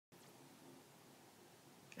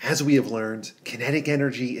As we have learned, kinetic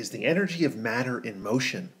energy is the energy of matter in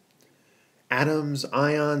motion. Atoms,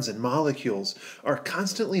 ions, and molecules are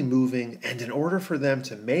constantly moving, and in order for them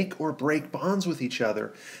to make or break bonds with each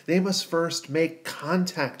other, they must first make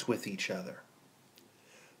contact with each other.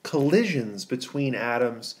 Collisions between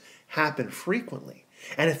atoms happen frequently,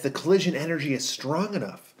 and if the collision energy is strong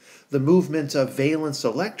enough, the movement of valence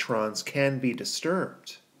electrons can be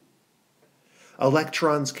disturbed.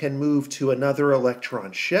 Electrons can move to another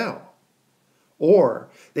electron shell, or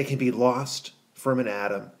they can be lost from an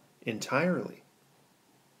atom entirely.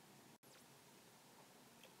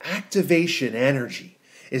 Activation energy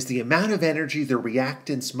is the amount of energy the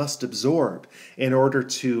reactants must absorb in order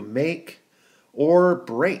to make or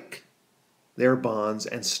break their bonds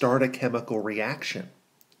and start a chemical reaction.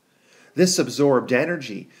 This absorbed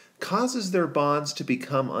energy causes their bonds to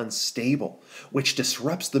become unstable, which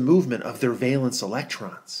disrupts the movement of their valence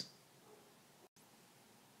electrons.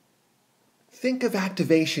 Think of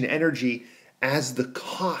activation energy as the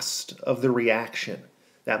cost of the reaction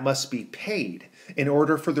that must be paid in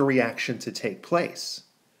order for the reaction to take place.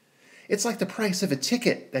 It's like the price of a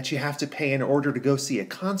ticket that you have to pay in order to go see a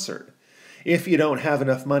concert. If you don't have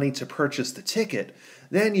enough money to purchase the ticket,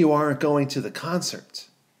 then you aren't going to the concert.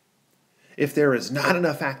 If there is not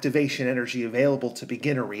enough activation energy available to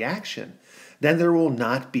begin a reaction, then there will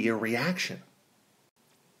not be a reaction.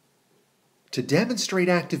 To demonstrate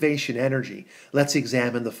activation energy, let's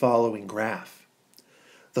examine the following graph.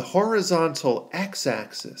 The horizontal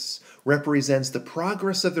x-axis represents the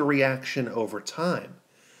progress of the reaction over time,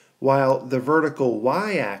 while the vertical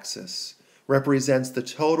y-axis represents the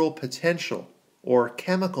total potential or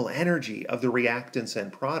chemical energy of the reactants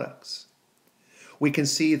and products. We can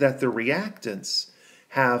see that the reactants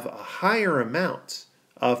have a higher amount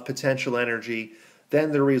of potential energy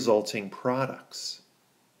than the resulting products.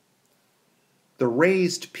 The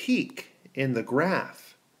raised peak in the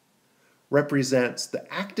graph represents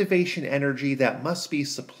the activation energy that must be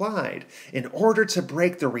supplied in order to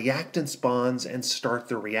break the reactants' bonds and start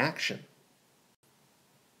the reaction.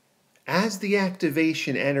 As the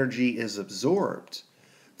activation energy is absorbed,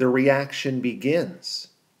 the reaction begins,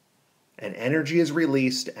 and energy is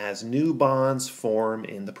released as new bonds form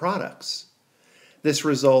in the products. This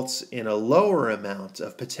results in a lower amount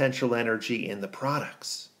of potential energy in the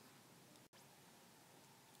products.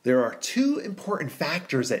 There are two important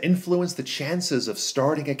factors that influence the chances of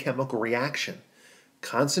starting a chemical reaction: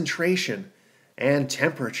 concentration and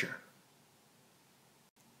temperature.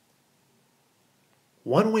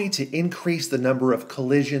 One way to increase the number of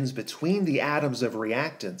collisions between the atoms of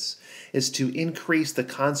reactants is to increase the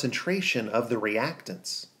concentration of the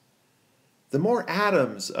reactants. The more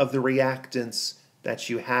atoms of the reactants that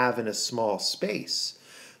you have in a small space,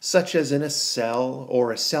 such as in a cell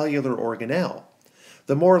or a cellular organelle,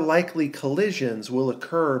 the more likely collisions will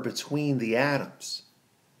occur between the atoms.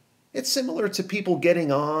 It's similar to people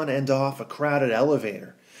getting on and off a crowded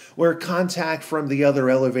elevator, where contact from the other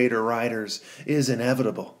elevator riders is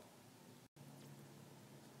inevitable.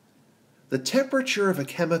 The temperature of a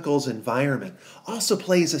chemical's environment also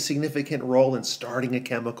plays a significant role in starting a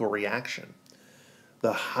chemical reaction.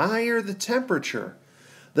 The higher the temperature,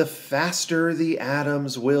 the faster the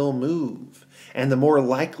atoms will move, and the more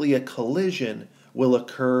likely a collision will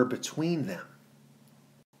occur between them.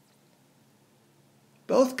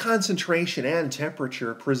 Both concentration and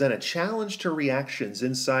temperature present a challenge to reactions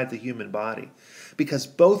inside the human body because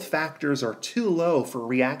both factors are too low for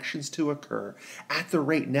reactions to occur at the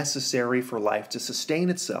rate necessary for life to sustain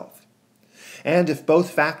itself. And if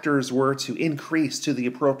both factors were to increase to the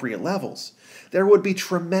appropriate levels, there would be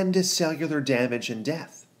tremendous cellular damage and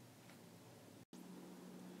death.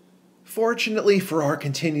 Fortunately for our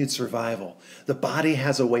continued survival, the body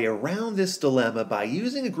has a way around this dilemma by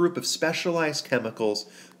using a group of specialized chemicals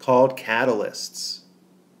called catalysts.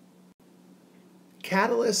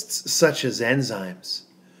 Catalysts, such as enzymes,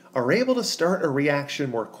 are able to start a reaction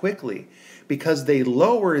more quickly because they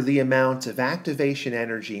lower the amount of activation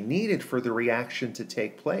energy needed for the reaction to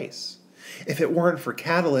take place. If it weren't for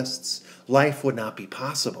catalysts, life would not be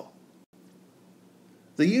possible.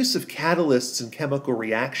 The use of catalysts in chemical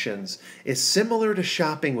reactions is similar to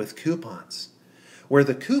shopping with coupons, where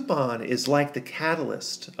the coupon is like the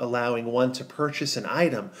catalyst, allowing one to purchase an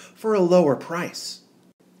item for a lower price.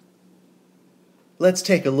 Let's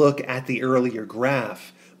take a look at the earlier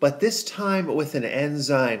graph, but this time with an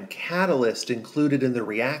enzyme catalyst included in the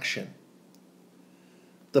reaction.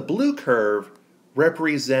 The blue curve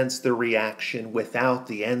represents the reaction without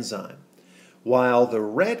the enzyme, while the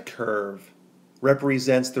red curve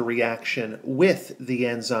represents the reaction with the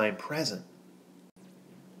enzyme present.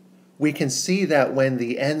 we can see that when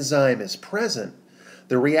the enzyme is present,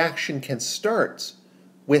 the reaction can start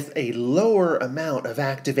with a lower amount of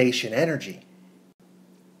activation energy.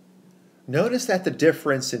 Notice that the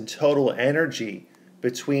difference in total energy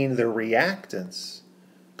between the reactants,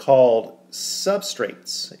 called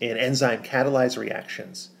substrates in enzyme catalyzed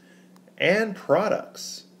reactions, and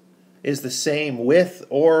products, is the same with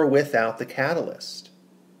or without the catalyst.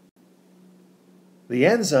 The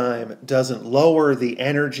enzyme doesn't lower the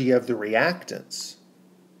energy of the reactants.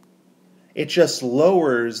 It just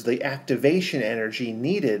lowers the activation energy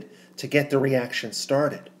needed to get the reaction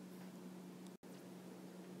started.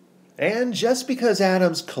 And just because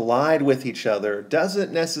atoms collide with each other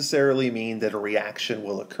doesn't necessarily mean that a reaction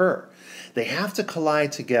will occur. They have to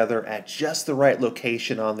collide together at just the right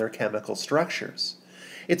location on their chemical structures.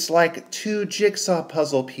 It's like two jigsaw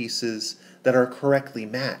puzzle pieces that are correctly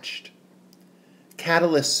matched.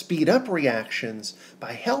 Catalysts speed up reactions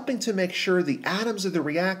by helping to make sure the atoms of the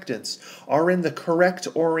reactants are in the correct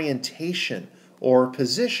orientation or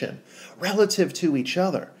position relative to each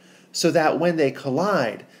other, so that when they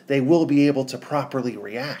collide, they will be able to properly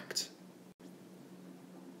react.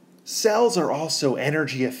 Cells are also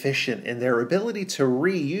energy efficient in their ability to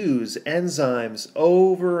reuse enzymes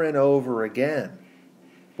over and over again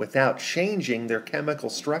without changing their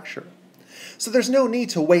chemical structure. So there's no need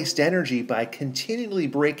to waste energy by continually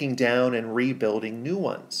breaking down and rebuilding new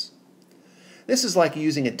ones. This is like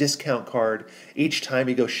using a discount card each time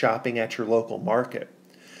you go shopping at your local market.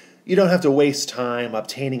 You don't have to waste time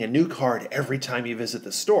obtaining a new card every time you visit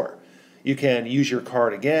the store. You can use your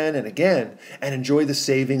card again and again and enjoy the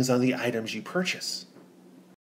savings on the items you purchase.